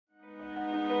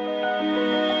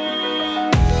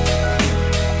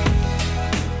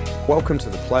Welcome to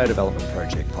the Player Development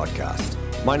Project podcast.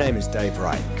 My name is Dave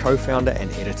Wright, co-founder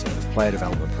and editor of Player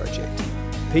Development Project.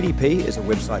 PDP is a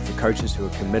website for coaches who are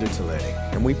committed to learning,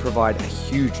 and we provide a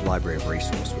huge library of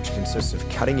resource which consists of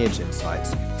cutting-edge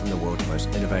insights from the world's most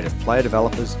innovative player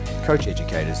developers, coach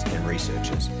educators, and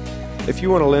researchers. If you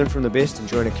want to learn from the best and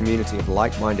join a community of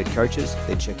like-minded coaches,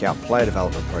 then check out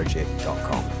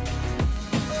playerdevelopmentproject.com.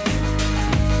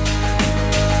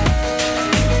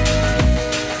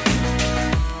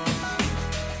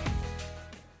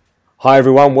 Hi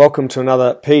everyone, welcome to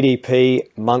another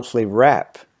PDP monthly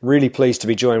wrap. Really pleased to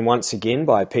be joined once again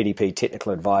by PDP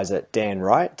technical advisor Dan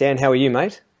Wright. Dan, how are you,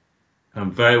 mate?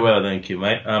 I'm very well, thank you,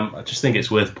 mate. I just think it's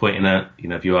worth pointing out,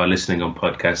 if you are listening on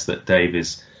podcasts, that Dave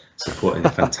is supporting a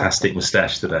fantastic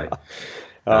moustache today.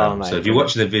 So if you're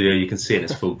watching the video, you can see it in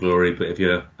its full glory. But if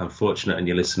you're unfortunate and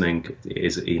you're listening,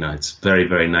 it's very,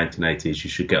 very 1980s. You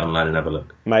should get online and have a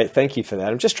look. Mate, thank you for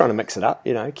that. I'm just trying to mix it up,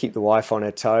 keep the wife on her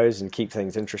toes and keep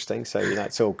things interesting. So,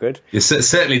 it's all good. You're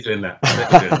certainly doing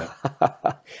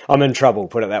that. I'm in trouble,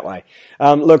 put it that way.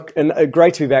 Look,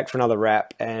 great to be back for another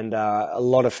wrap. And a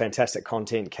lot of fantastic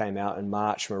content came out in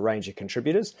March from a range of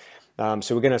contributors.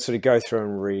 So we're going to sort of go through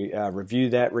and review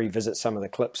that, revisit some of the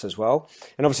clips as well.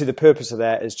 And obviously the purpose of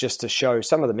that is just to show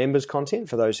some of the members' content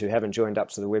for those who haven't joined up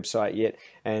to the website yet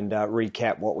and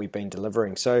recap what we've been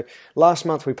delivering. So last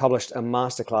month we published a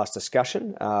masterclass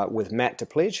discussion with Matt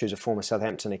DePledge, who's a former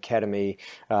Southampton Academy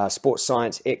sports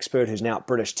science expert who's now at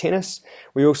British Tennis.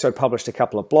 We also published a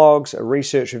couple of blogs, a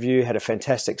research review, had a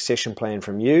fantastic session plan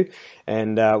from you,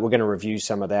 and we're going to review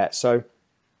some of that. So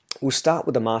we'll start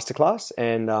with the masterclass,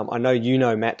 and I know you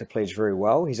know Matt DePledge very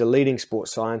well. He's a leading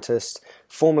sports scientist,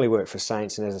 formerly worked for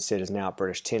Saints, and as I said, is now at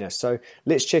British Tennis. So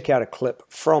let's check out a clip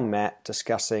from Matt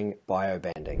discussing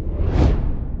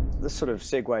biobanding. This sort of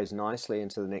segues nicely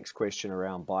into the next question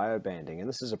around biobanding, and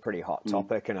this is a pretty hot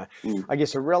topic and I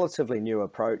guess a relatively new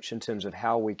approach in terms of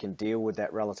how we can deal with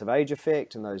that relative age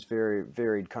effect and those very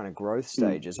varied kind of growth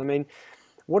stages. I mean,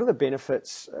 what are the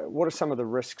benefits, what are some of the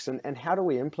risks, and how do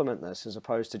we implement this as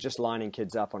opposed to just lining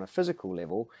kids up on a physical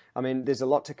level? I mean, there's a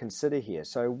lot to consider here.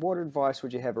 So what advice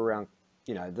would you have around,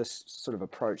 this sort of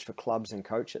approach for clubs and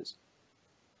coaches?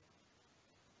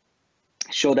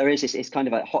 Sure, there is. It's kind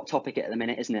of a hot topic at the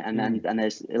minute, isn't it? And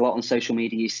there's a lot on social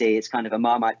media you see. It's kind of a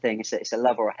Marmite thing. It's a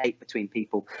love or a hate between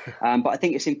people. But I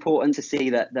think it's important to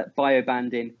see that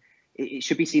biobanding, it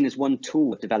should be seen as one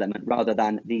tool of development rather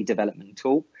than the development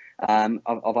tool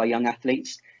of our young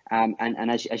athletes. And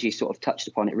as you sort of touched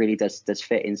upon, it really does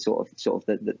fit in sort of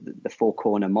the four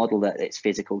corner model that it's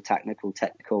physical, technical,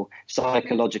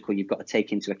 psychological. You've got to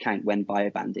take into account when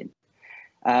biobanding.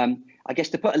 I guess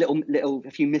to put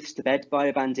a few myths to bed,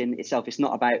 biobanding itself is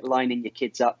not about lining your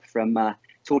kids up from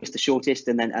tallest to shortest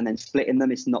and then splitting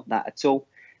them. It's not that at all.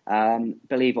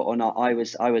 Believe it or not, I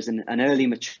was an early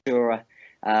maturer,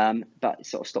 but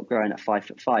sort of stopped growing at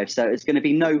 5'5". So it's going to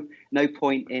be no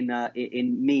point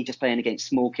in me just playing against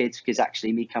small kids, because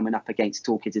actually me coming up against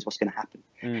tall kids is what's going to happen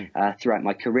throughout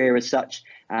my career as such.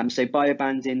 So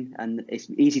biobanding, and it's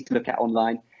easy to look at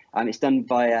online. It's done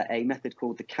via a method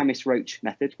called the Camis-Roach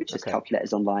method, which is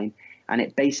calculators online. And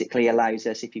it basically allows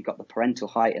us, if you've got the parental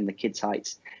height and the kids'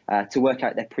 heights, to work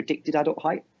out their predicted adult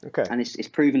height. And it's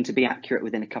proven to be accurate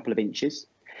within a couple of inches.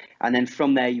 And then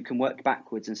from there, you can work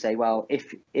backwards and say, well,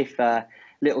 if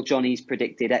little Johnny's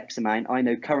predicted X amount, I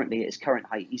know currently at his current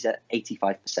height, he's at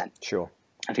 85%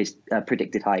 of his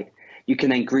predicted height. You can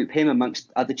then group him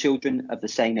amongst other children of the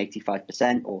same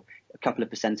 85% or a couple of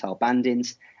percentile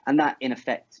bandings. And that, in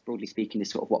effect, broadly speaking, is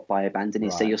sort of what biobanding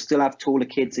is. So you'll still have taller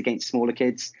kids against smaller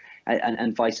kids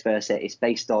and vice versa. It's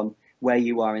based on where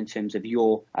you are in terms of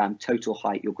your total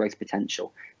height, your growth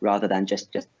potential, rather than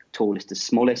just tallest to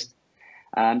smallest.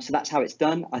 So that's how it's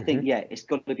done. I think, it's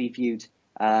got to be viewed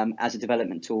as a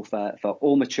development tool for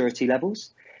all maturity levels.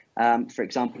 For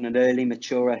example, an early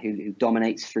maturer who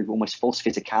dominates through almost false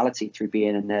physicality through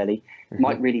being an early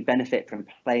might really benefit from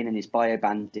playing in his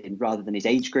biobanding rather than his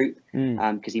age group,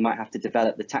 because he might have to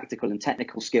develop the tactical and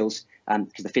technical skills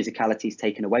because the physicality is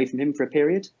taken away from him for a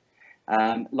period.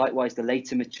 Likewise, the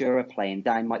later maturer playing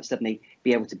down might suddenly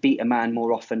be able to beat a man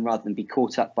more often rather than be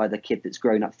caught up by the kid that's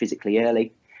grown up physically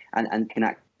early and can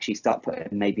actually start putting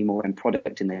maybe more end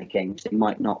product in their games. They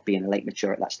might not be in a late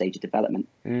mature at that stage of development.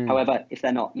 However, if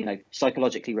they're not,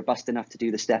 psychologically robust enough to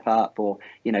do the step up, or,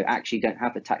 actually don't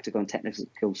have the tactical and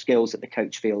technical skills that the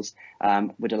coach feels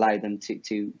would allow them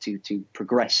to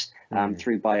progress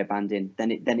through biobanding,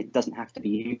 then it doesn't have to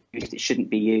be used. It shouldn't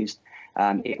be used.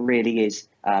 It really is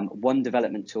one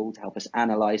development tool to help us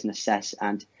analyze and assess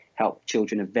and help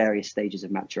children of various stages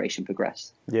of maturation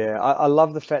progress. Yeah, I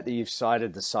love the fact that you've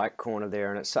cited the psych corner there,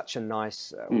 and it's such a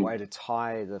nice way to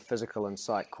tie the physical and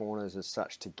psych corners as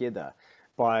such together,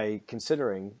 by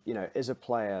considering, is a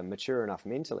player mature enough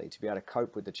mentally to be able to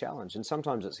cope with the challenge? And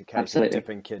sometimes it's a case of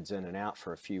dipping kids in and out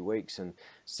for a few weeks and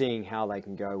seeing how they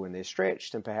can go when they're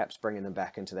stretched, and perhaps bringing them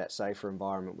back into that safer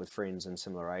environment with friends in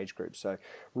similar age groups. So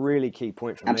really key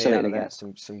point for me out of that.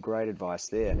 Some great advice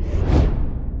there.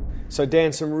 So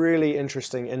Dan, some really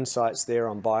interesting insights there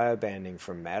on biobanding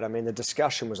from Matt. I mean, the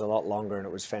discussion was a lot longer and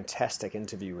it was a fantastic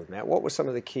interview with Matt. What were some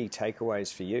of the key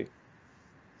takeaways for you?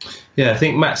 Yeah, I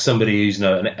think Matt's somebody who's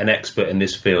an expert in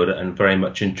this field and very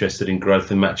much interested in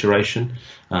growth and maturation.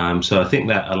 So I think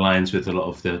that aligns with a lot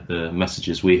of the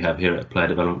messages we have here at Player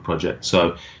Development Project.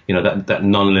 So, that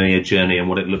non-linear journey and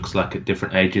what it looks like at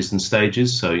different ages and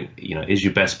stages. So, is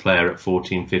your best player at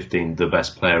 14, 15 the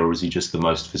best player, or is he just the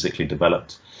most physically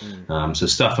developed? So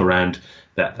stuff around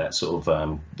that sort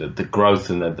of the growth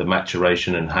and the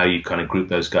maturation, and how you kind of group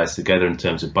those guys together in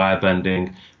terms of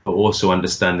biobanding, but also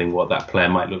understanding what that player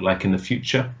might look like in the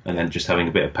future, and then just having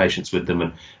a bit of patience with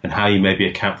them, and how you maybe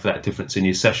account for that difference in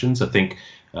your sessions. I think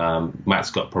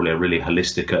Matt's got probably a really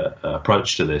holistic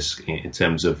approach to this, in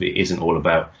terms of it isn't all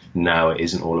about now, it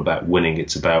isn't all about winning,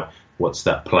 it's about what's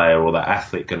that player or that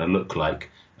athlete going to look like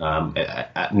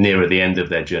at nearer the end of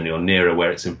their journey, or nearer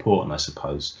where it's important, I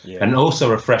suppose. Yeah. And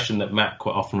also refreshing that Matt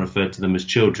quite often referred to them as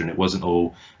children. It wasn't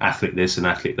all athlete this and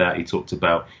athlete that. He talked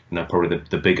about, probably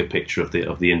the bigger picture of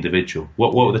the individual.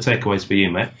 What were the takeaways for you,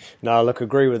 Matt? No, look,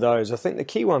 agree with those. I think the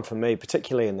key one for me,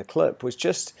 particularly in the clip, was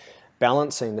just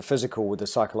balancing the physical with the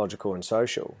psychological and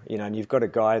social. And you've got a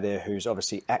guy there who's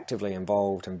obviously actively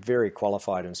involved and very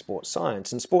qualified in sports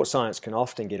science. And sports science can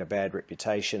often get a bad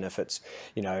reputation if it's,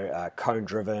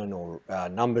 cone-driven or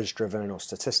numbers-driven or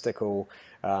statistical.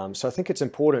 So I think it's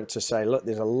important to say, look,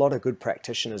 there's a lot of good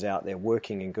practitioners out there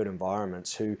working in good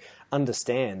environments who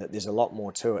understand that there's a lot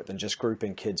more to it than just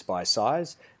grouping kids by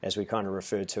size, as we kind of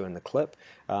referred to in the clip,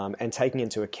 and taking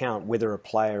into account whether a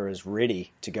player is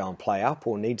ready to go and play up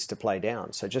or needs to play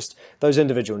down. So just those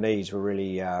individual needs were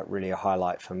really a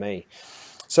highlight for me.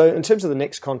 So in terms of the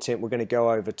next content, we're going to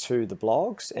go over to the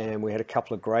blogs, and we had a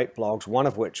couple of great blogs, one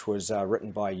of which was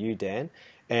written by you, Dan.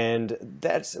 And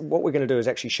that's what we're going to do, is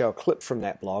actually show a clip from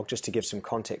that blog just to give some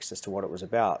context as to what it was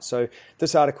about. So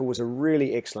this article was a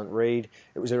really excellent read.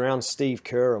 It was around Steve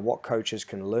Kerr and what coaches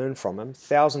can learn from him.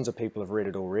 Thousands of people have read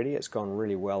it already. It's gone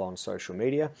really well on social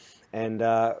media. And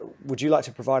would you like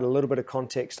to provide a little bit of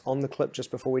context on the clip just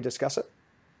before we discuss it?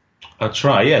 I'll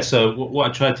try, yeah. So what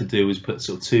I tried to do was put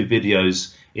sort of two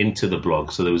videos into the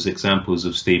blog. So there was examples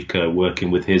of Steve Kerr working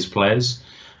with his players.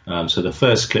 So the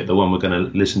first clip, the one we're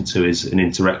going to listen to, is an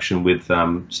interaction with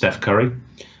Steph Curry.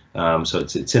 So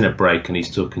it's in a break, and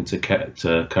he's talking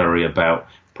to Curry about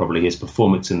probably his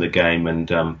performance in the game, and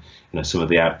some of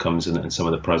the outcomes and some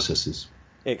of the processes.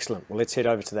 Excellent. Well, let's head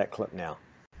over to that clip now.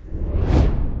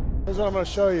 Here's what I'm going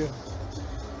to show you.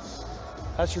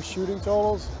 That's your shooting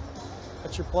totals.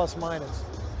 That's your plus minus.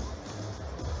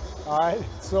 All right,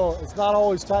 so it's not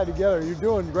always tied together. You're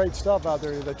doing great stuff out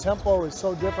there. The tempo is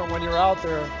so different when you're out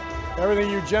there.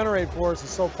 Everything you generate for us is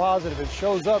so positive. It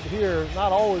shows up here,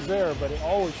 not always there, but it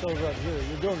always shows up here.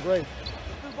 You're doing great.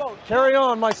 Carry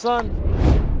on, my son.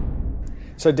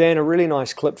 So Dan, a really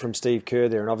nice clip from Steve Kerr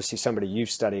there, and obviously somebody you've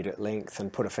studied at length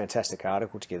and put a fantastic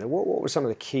article together. What were some of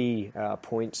the key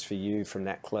points for you from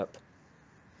that clip?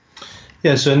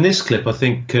 Yeah, so in this clip, I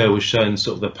think Kerr was showing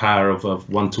sort of the power of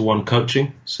one-to-one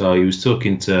coaching. So he was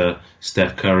talking to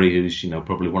Steph Curry, who's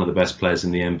probably one of the best players in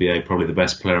the NBA, probably the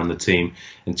best player on the team,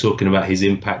 and talking about his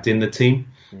impact in the team.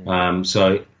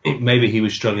 So maybe he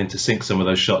was struggling to sink some of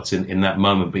those shots in that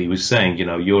moment, but he was saying,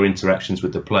 your interactions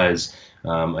with the players,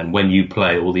 and when you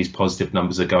play, all these positive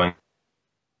numbers are going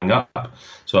up.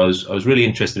 So I was really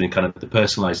interested in kind of the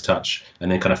personalized touch,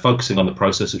 and then kind of focusing on the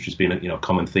process, which has been a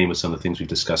common theme of some of the things we've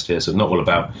discussed here. So not all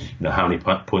about how many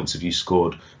points have you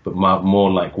scored, but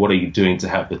more like what are you doing to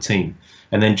help the team.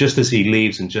 And then just as he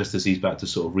leaves, and just as he's about to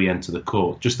sort of re-enter the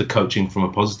court, just the coaching from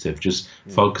a positive, just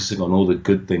focusing on all the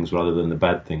good things rather than the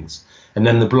bad things. And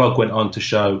then the blog went on to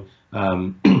show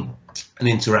an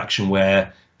interaction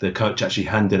where the coach actually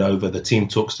handed over the team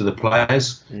talks to the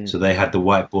players. So they had the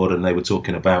whiteboard, and they were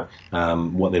talking about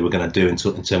what they were going to do in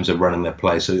terms of running their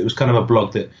play. So it was kind of a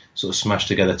blog that sort of smashed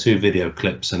together two video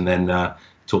clips, and then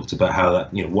talked about how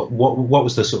that, what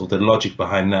was the sort of the logic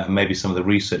behind that, and maybe some of the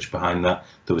research behind that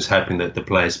was helping the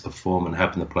players perform and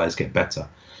helping the players get better.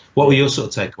 What were your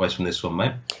sort of takeaways from this one,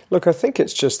 mate? Look, I think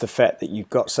it's just the fact that you've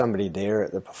got somebody there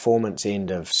at the performance end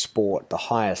of sport, the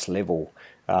highest level,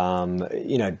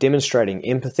 demonstrating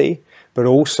empathy, but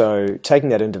also taking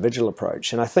that individual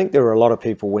approach. And I think there were a lot of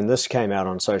people when this came out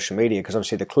on social media, because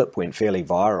obviously the clip went fairly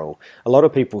viral, a lot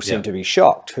of people seemed to be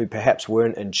shocked who perhaps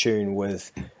weren't in tune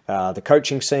with the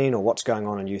coaching scene or what's going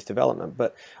on in youth development.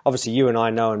 But obviously you and I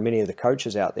know, and many of the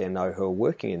coaches out there know who are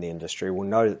working in the industry will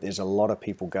know that there's a lot of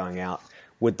people going out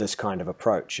with this kind of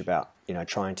approach about,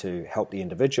 trying to help the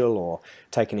individual or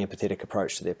take an empathetic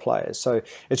approach to their players. So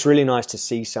it's really nice to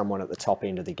see someone at the top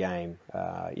end of the game,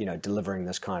 delivering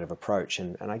this kind of approach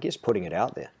and I guess putting it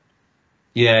out there.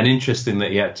 Yeah, and interesting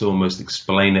that he had to almost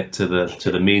explain it to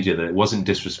the media, that it wasn't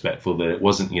disrespectful, that it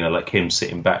wasn't, like him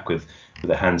sitting back with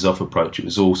a hands-off approach. It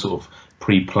was all sort of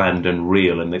pre-planned and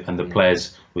real, and the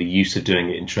players were used to doing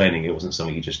it in training. It wasn't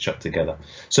something he just chucked together.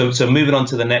 So moving on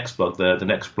to the next blog. The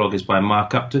next blog is by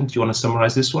Mark Upton. Do you want to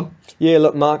summarise this one? Yeah,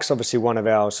 look, Mark's obviously one of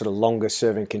our sort of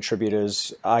longest-serving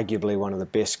contributors, arguably one of the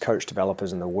best coach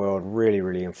developers in the world, really,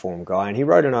 really informed guy. And he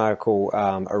wrote an article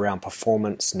around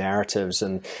performance narratives.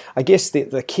 And I guess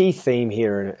the key theme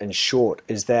here in short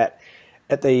is that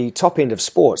at the top end of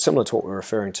sports, similar to what we're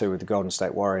referring to with the Golden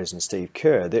State Warriors and Steve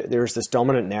Kerr, there is this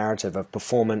dominant narrative of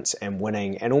performance and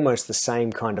winning, and almost the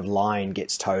same kind of line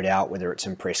gets towed out, whether it's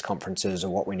in press conferences or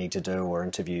what we need to do or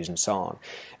interviews and so on.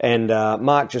 And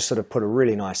Mark just sort of put a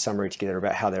really nice summary together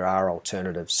about how there are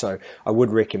alternatives. So I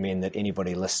would recommend that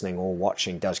anybody listening or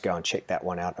watching does go and check that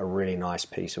one out. A really nice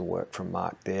piece of work from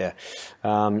Mark there.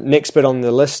 Next bit on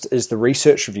the list is the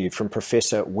research review from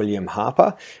Professor William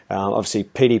Harper, obviously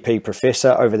PDP professor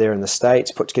over there in the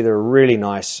States, put together a really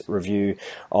nice review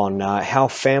on how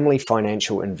family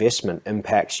financial investment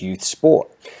impacts youth sport.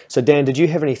 So Dan, did you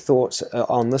have any thoughts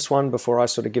on this one before I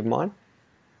sort of give mine?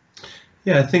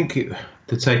 Yeah, I think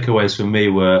the takeaways for me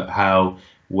were how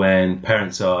when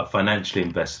parents are financially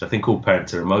invested, I think all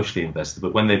parents are emotionally invested,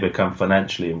 but when they become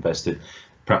financially invested,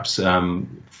 perhaps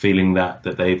feeling that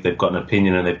they've got an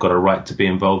opinion and they've got a right to be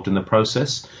involved in the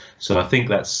process. So I think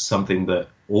that's something that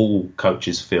all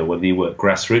coaches feel, whether you work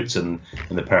grassroots and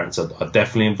the parents are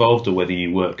definitely involved, or whether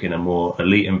you work in a more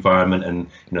elite environment and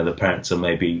the parents are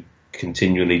maybe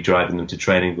continually driving them to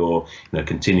training or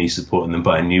continue supporting them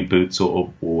buying new boots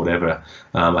or whatever.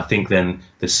 I think then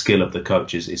the skill of the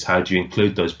coaches is how do you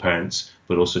include those parents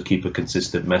but also keep a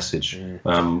consistent message.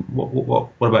 What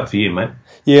about for you, mate?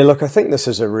 Yeah, look, I think this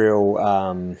is a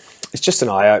real it's just an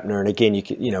eye-opener, and again,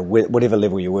 whatever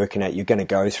level you're working at, you're going to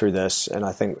go through this, and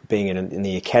I think being in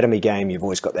the academy game, you've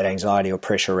always got that anxiety or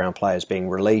pressure around players being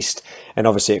released, and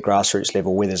obviously at grassroots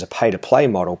level where there's a pay-to-play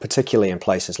model, particularly in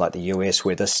places like the US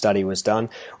where this study was done,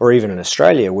 or even in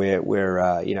Australia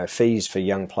where fees for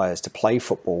young players to play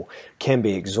football can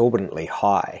be exorbitantly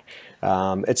high.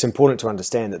 It's important to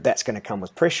understand that that's going to come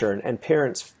with pressure, and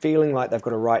parents feeling like they've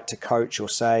got a right to coach or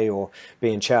say or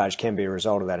be in charge can be a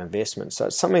result of that investment. So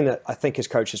it's something that I think as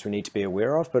coaches we need to be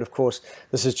aware of, but of course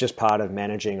this is just part of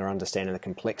managing or understanding the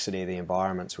complexity of the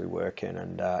environments we work in,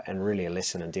 and really a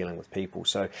lesson in dealing with people.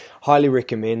 So highly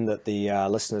recommend that the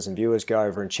listeners and viewers go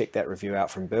over and check that review out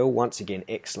from Bill. Once again,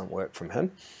 excellent work from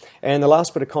him. And the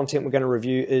last bit of content we're going to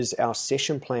review is our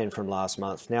session plan from last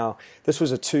month. Now, this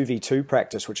was a 2v2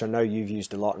 practice, which I know you've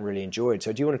used a lot and really enjoyed.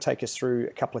 So do you want to take us through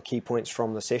a couple of key points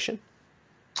from the session?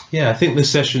 Yeah, I think the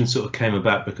session sort of came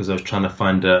about because I was trying to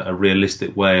find a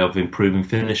realistic way of improving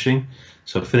finishing.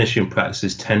 So finishing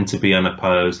practices tend to be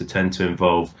unopposed. They tend to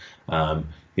involve, sort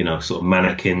of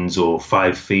mannequins or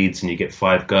 5 feeds and you get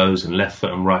 5 goes and left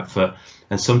foot and right foot.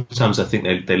 And sometimes I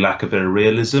think they lack a bit of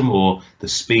realism, or the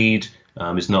speed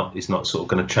is not sort of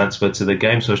going to transfer to the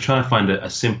game. So I was trying to find a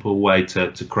simple way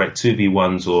to create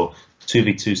 2v1s or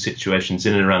 2v2 situations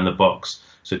in and around the box.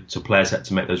 So players had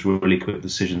to make those really quick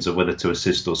decisions of whether to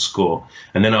assist or score.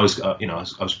 And then I was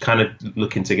kind of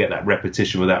looking to get that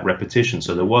repetition without repetition.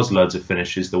 So there was loads of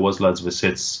finishes, there was loads of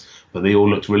assists, but they all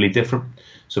looked really different.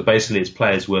 So basically it's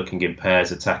players working in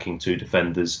pairs, attacking 2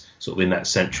 defenders, sort of in that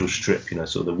central strip,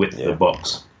 sort of the width of the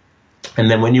box.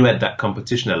 And then when you add that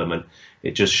competition element,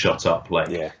 it just shot up.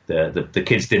 The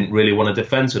kids didn't really want to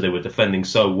defend, so they were defending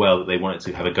so well that they wanted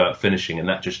to have a go at finishing, and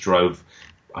that just drove,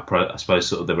 I suppose,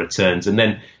 sort of the returns. And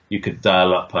then you could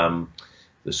dial up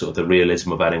the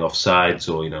realism of adding offsides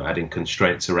or adding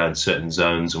constraints around certain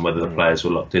zones and whether the players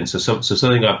were locked in. So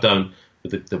something I've done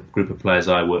with the group of players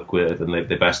I work with, and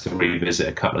they've asked to revisit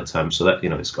a couple of times. So that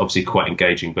it's obviously quite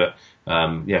engaging, but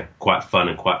quite fun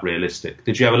and quite realistic.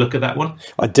 Did you have a look at that one?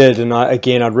 I did, and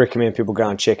I'd recommend people go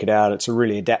and check it out. It's a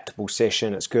really adaptable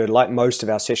session. It's good. Like most of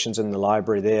our sessions in the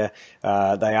library there,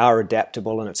 they are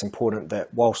adaptable, and it's important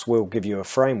that whilst we'll give you a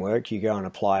framework, you go and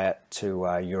apply it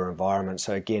to your environment.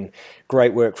 So again,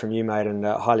 great work from you, mate, and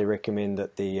highly recommend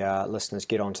that the listeners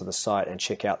get onto the site and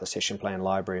check out the session plan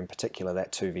library, in particular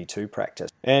that 2v2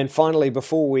 practice. And finally,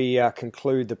 before we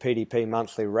conclude the PDP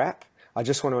monthly wrap, I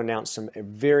just want to announce some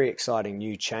very exciting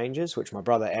new changes, which my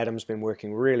brother Adam's been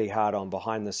working really hard on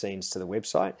behind the scenes to the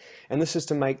website. And this is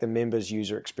to make the members'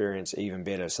 user experience even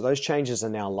better. So those changes are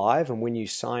now live, and when you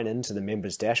sign into the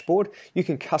members' dashboard, you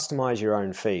can customize your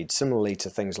own feed, similarly to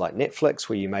things like Netflix,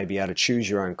 where you may be able to choose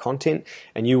your own content,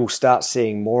 and you will start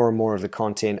seeing more and more of the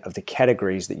content of the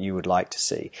categories that you would like to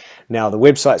see. Now, the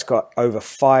website's got over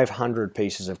 500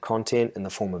 pieces of content in the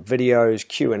form of videos,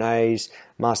 Q&As,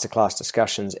 masterclass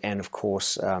discussions, and of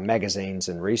course magazines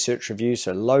and research reviews,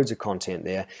 so loads of content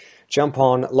there. Jump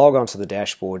on, log on to the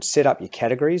dashboard, set up your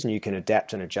categories, and you can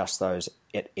adapt and adjust those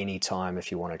at any time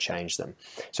if you want to change them.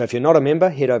 So if you're not a member,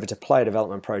 head over to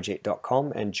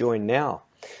playerdevelopmentproject.com and join now.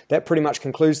 That pretty much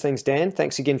concludes things, Dan.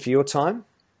 Thanks again for your time.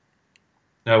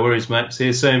 No worries, mate. See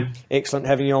you soon. Excellent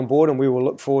having you on board, and we will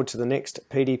look forward to the next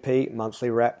PDP monthly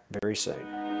wrap very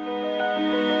soon.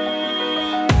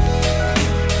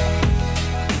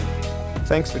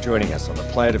 Thanks for joining us on the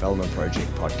Player Development Project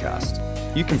podcast.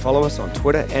 You can follow us on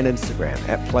Twitter and Instagram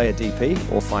at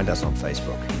PlayerDP or find us on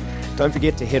Facebook. Don't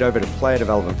forget to head over to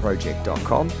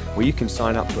playerdevelopmentproject.com, where you can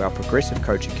sign up to our progressive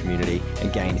coaching community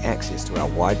and gain access to our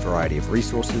wide variety of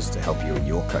resources to help you in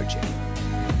your coaching.